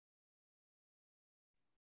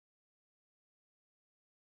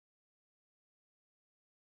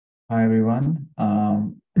Hi everyone,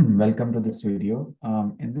 welcome to this video.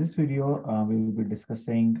 In this video, we will be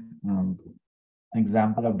discussing an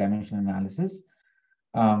example of dimensional analysis,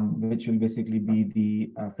 which will basically be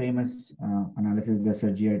the famous analysis by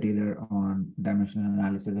Sir G.R. Taylor on dimensional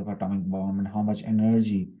analysis of atomic bomb and how much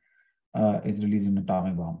energy is released in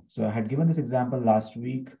atomic bomb. So I had given this example last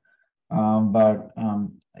week, but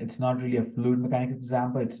it's not really a fluid mechanics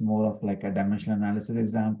example. It's more of like a dimensional analysis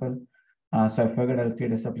example. So I figured I'll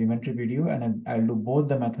create a supplementary video and I'll do both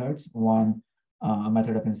the methods, one a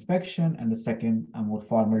method of inspection and the second a more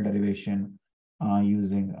formal derivation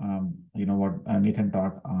using what Nathan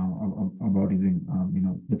taught about using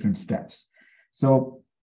different steps. So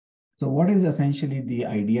what is essentially the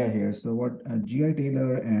idea here? So what G.R.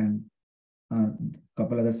 Taylor and a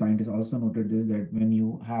couple other scientists also noted is that when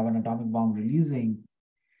you have an atomic bomb releasing,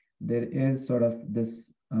 there is sort of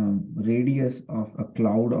this radius of a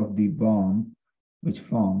cloud of the bomb which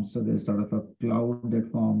forms. So there's sort of a cloud that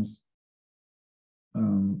forms.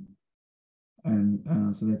 So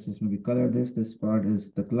let's just maybe color this. This part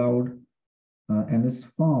is the cloud. And this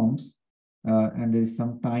forms, and there is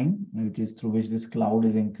some time, which is through which this cloud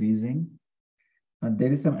is increasing.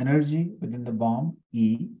 There is some energy within the bomb,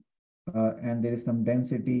 E, and there is some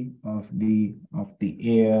density of the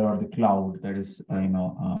air or the cloud that is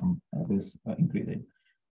increasing.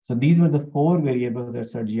 So these were the four variables that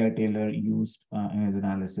Sir G.R. Taylor used in his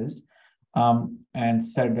analysis, and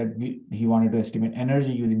said that he wanted to estimate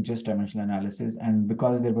energy using just dimensional analysis. And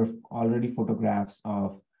because there were already photographs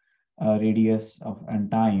of radius and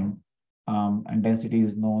time, and density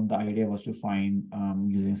is known, the idea was to find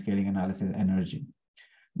using scaling analysis energy.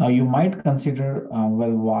 Now you might consider,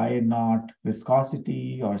 well, why not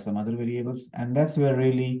viscosity or some other variables? And that's where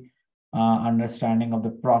really understanding of the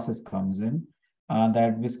process comes in.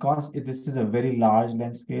 That viscosity, this is a very large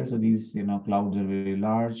length scale, so these clouds are very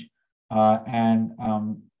large,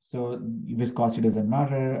 so viscosity doesn't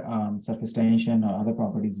matter. Surface tension or other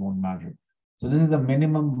properties won't matter. So this is the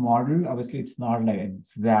minimum model. Obviously, it's not like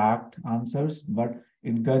exact answers, but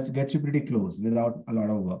it gets you pretty close without a lot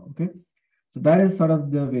of work. Okay. So that is sort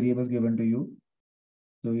of the variables given to you.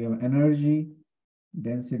 So you have energy,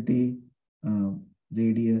 density,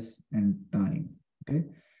 radius, and time. Okay.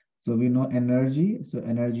 So we know energy. So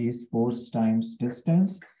energy is force times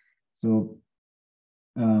distance. So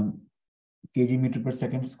kg meter per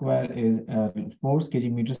second square is force,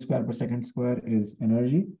 kg meter square per second square is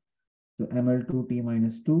energy. So ml2t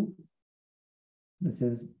minus 2. This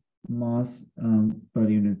is mass per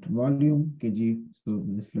unit volume, kg. So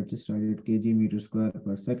let's just write it kg meter square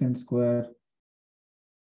per second square,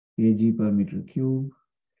 kg per meter cube.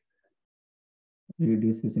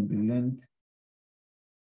 Radius is simply length.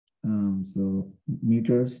 So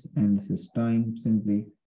meters, and this is time simply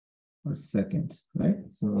or seconds, right?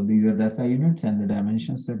 So these are the SI units and the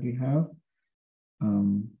dimensions that we have.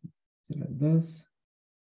 So like this.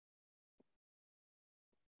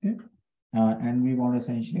 Okay. And we want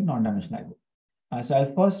essentially non-dimensional. So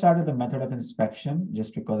I'll first start with the method of inspection,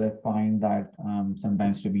 just because I find that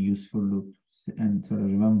sometimes to be useful to and sort of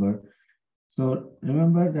remember. So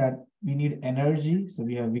remember that we need energy. So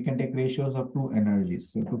we can take ratios of two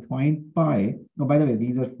energies. So to find pi, oh, by the way,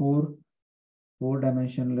 these are four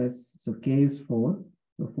dimensionless. So K is 4.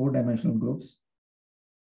 So 4-dimensional groups.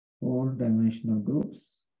 4-dimensional groups.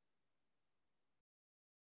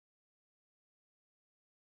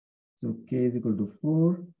 So K is equal to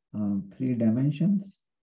 4, 3 dimensions,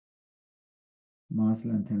 mass,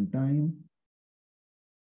 length, and time.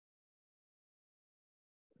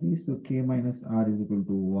 So K minus R is equal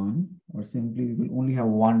to 1, or simply we will only have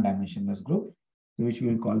one dimensionless group, which we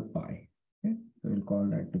will call pi. Okay? So we'll call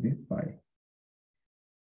that to be pi.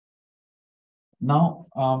 Now,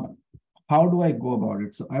 how do I go about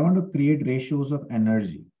it? So I want to create ratios of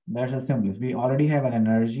energy. That's the simplest. We already have an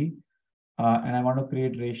energy, and I want to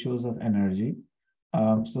create ratios of energy.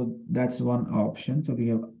 So that's one option. So we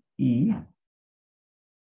have E.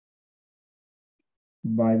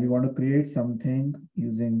 We want to create something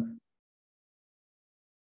using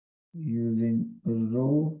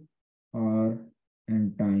rho, R,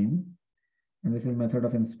 and time. And this is method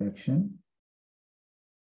of inspection.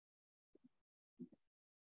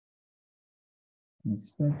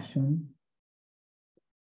 Inspection.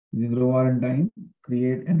 Using rho, R, and time,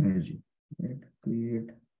 create energy. Right? Create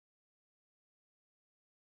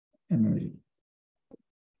energy.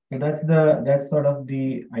 So that's sort of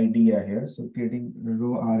the idea here. So creating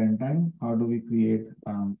rho, R, and time. How do we create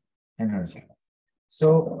energy?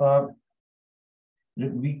 So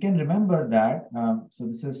we can remember that. So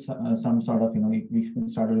this is some sort of we can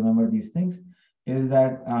start to remember these things. Is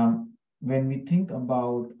that when we think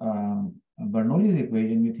about Bernoulli's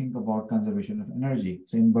equation, we think about conservation of energy.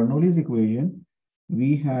 So in Bernoulli's equation,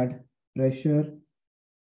 we had pressure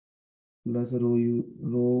plus rho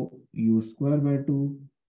u square by 2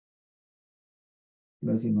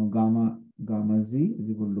 plus gamma z is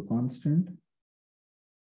equal to constant,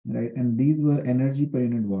 right? And these were energy per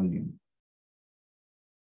unit volume.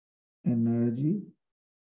 Energy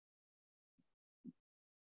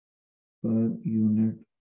per unit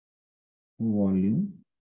volume.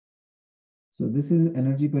 So this is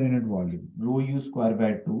energy per unit volume, rho u square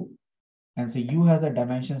by 2. And so u has the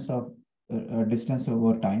dimensions of distance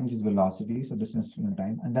over time, which is velocity, so distance in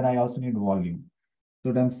time. And then I also need volume. So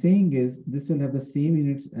what I'm saying is this will have the same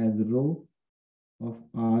units as rho of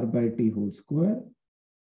r by t whole square.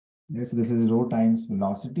 Okay, so this is rho times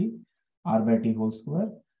velocity, r by t whole square.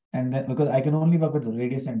 And then because I can only work with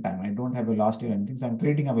radius and time, I don't have velocity or anything. So I'm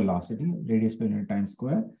creating a velocity, radius per unit time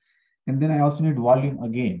square. And then I also need volume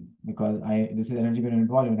again, because this is energy per unit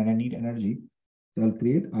volume and I need energy. So I'll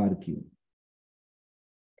create R cube.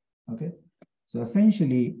 Okay. So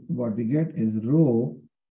essentially what we get is rho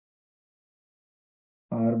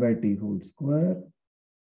r by t whole square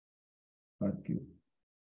R cube.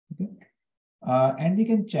 Okay. And we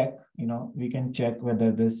can check, we can check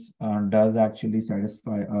whether this does actually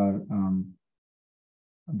satisfy our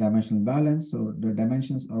dimensional balance. So the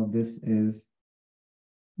dimensions of this is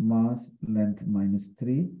mass length minus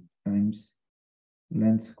 3 times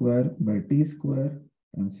length square by t square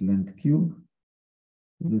times length cube.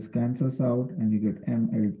 So this cancels out and you get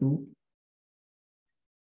ml2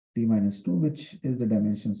 t minus 2, which is the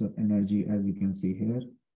dimensions of energy as you can see here,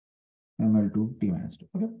 ml2 t minus 2.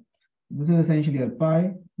 Okay. This is essentially a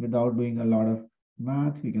pi. Without doing a lot of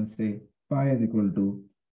math, we can say pi is equal to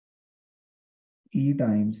E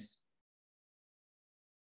times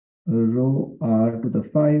rho r to the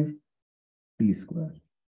 5 t square.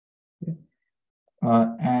 Okay.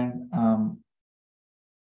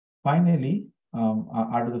 Finally,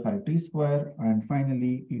 r to the 5 t square. And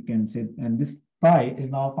finally, you can say, and this pi is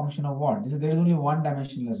now a function of what? There is only one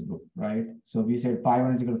dimensionless group, right? So we said pi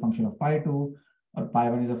 1 is equal to function of pi 2, or pi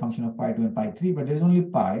 1 is a function of pi 2 and pi 3, but there's only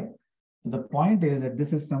pi. So the point is that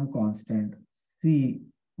this is some constant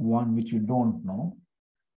C1, which you don't know.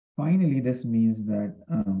 Finally, this means that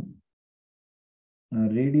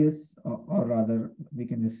radius, or rather, we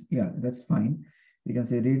can just, that's fine. We can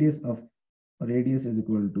say radius is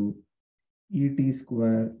equal to Et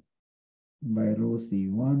square by rho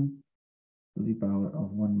C1 to the power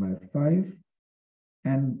of 1 by 5.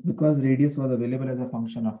 And because radius was available as a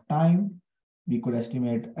function of time, we could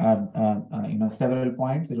estimate, several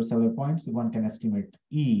points. There were several points. So one can estimate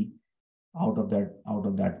E out of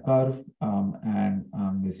that curve,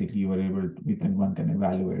 basically one can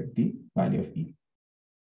evaluate the value of E.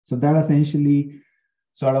 So that essentially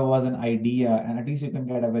sort of was an idea, and at least you can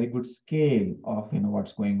get a very good scale of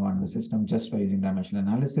what's going on in the system just by using dimensional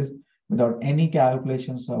analysis without any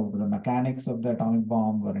calculations of the mechanics of the atomic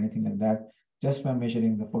bomb or anything like that. Just by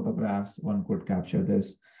measuring the photographs, one could capture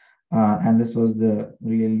this. And this was the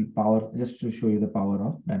real power, just to show you the power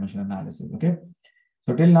of dimensional analysis. Okay.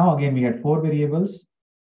 So till now, again, we had 4 variables: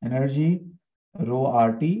 energy, rho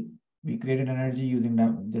RT. We created energy using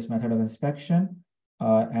this method of inspection,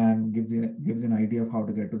 and gives you an idea of how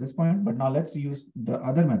to get to this point. But now let's use the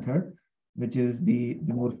other method, which is the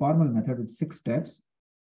more formal method with 6 steps.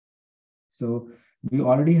 So we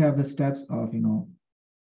already have the steps of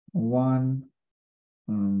 1,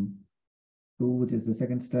 2, which is the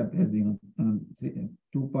second step, is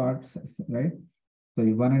 2 parts, right? So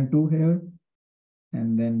 1 and 2 here.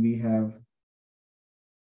 And then we have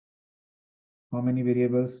how many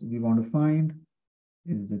variables we want to find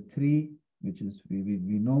is the 3, which is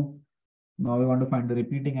we know. Now we want to find the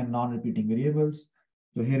repeating and non-repeating variables.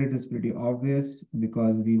 So here it is pretty obvious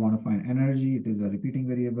because we want to find energy. It is a repeating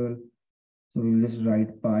variable. So we'll just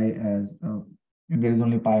write pi as, and there is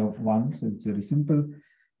only pi of 1. So it's very simple.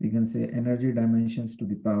 We can say energy dimensions to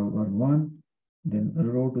the power 1, then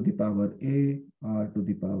rho to the power A, R to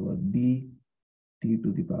the power B, T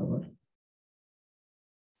to the power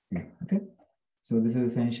C. Okay. So this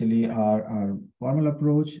is essentially our formal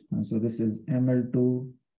approach. And so this is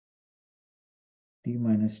ML2 T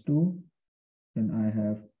minus 2. Then I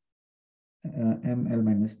have ML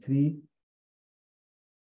minus 3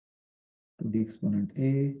 to the exponent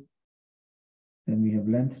A. Then we have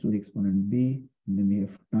length to the exponent B. And then we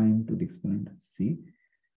have time to the exponent C.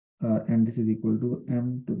 And this is equal to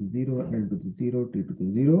M to the 0, L to the 0, T to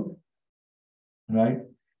the 0. Right.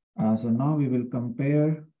 So now we will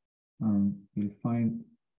compare. We'll find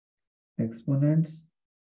exponents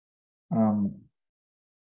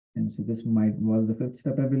And so this was the fifth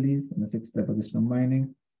step, I believe, and the sixth step of this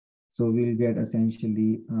combining. So we'll get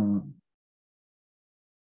essentially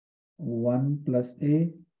 1 plus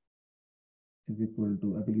A is equal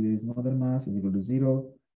to, I believe there is no other mass, is equal to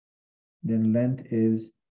 0. Then length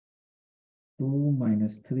is 2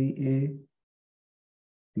 minus 3A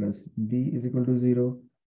plus B is equal to 0.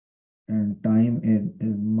 And time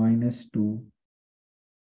is minus 2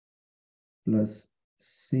 plus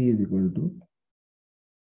C is equal to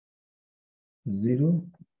 0.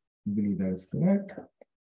 I believe that is correct.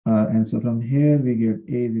 And so from here we get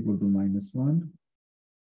A is equal to minus 1.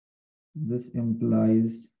 This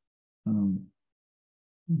implies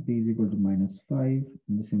B is equal to minus 5.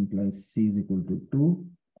 And this implies C is equal to 2.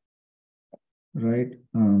 Right?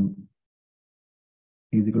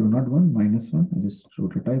 Is equal to not 1, minus 1. I just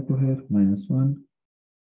wrote a typo here, minus 1.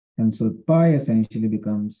 And so pi essentially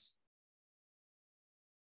becomes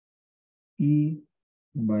E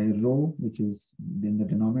by rho, which is in the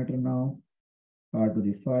denominator now, r to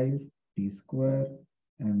the 5 t square,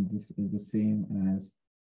 and this is the same as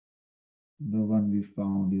the one we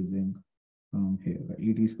found using here,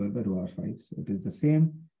 et square by rho r5. So it is the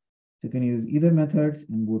same. So you can use either methods,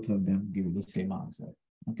 and both of them give you the same answer.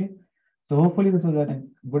 Okay. So hopefully this was a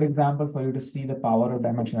good example for you to see the power of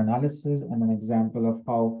dimensional analysis and an example of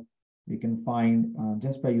how we can find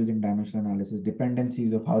just by using dimensional analysis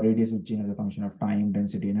dependencies of how radius will change as a function of time,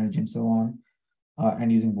 density, energy, and so on,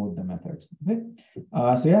 and using both the methods. Okay.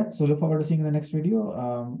 So yeah, so look forward to seeing you in the next video,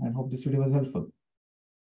 and hope this video was helpful.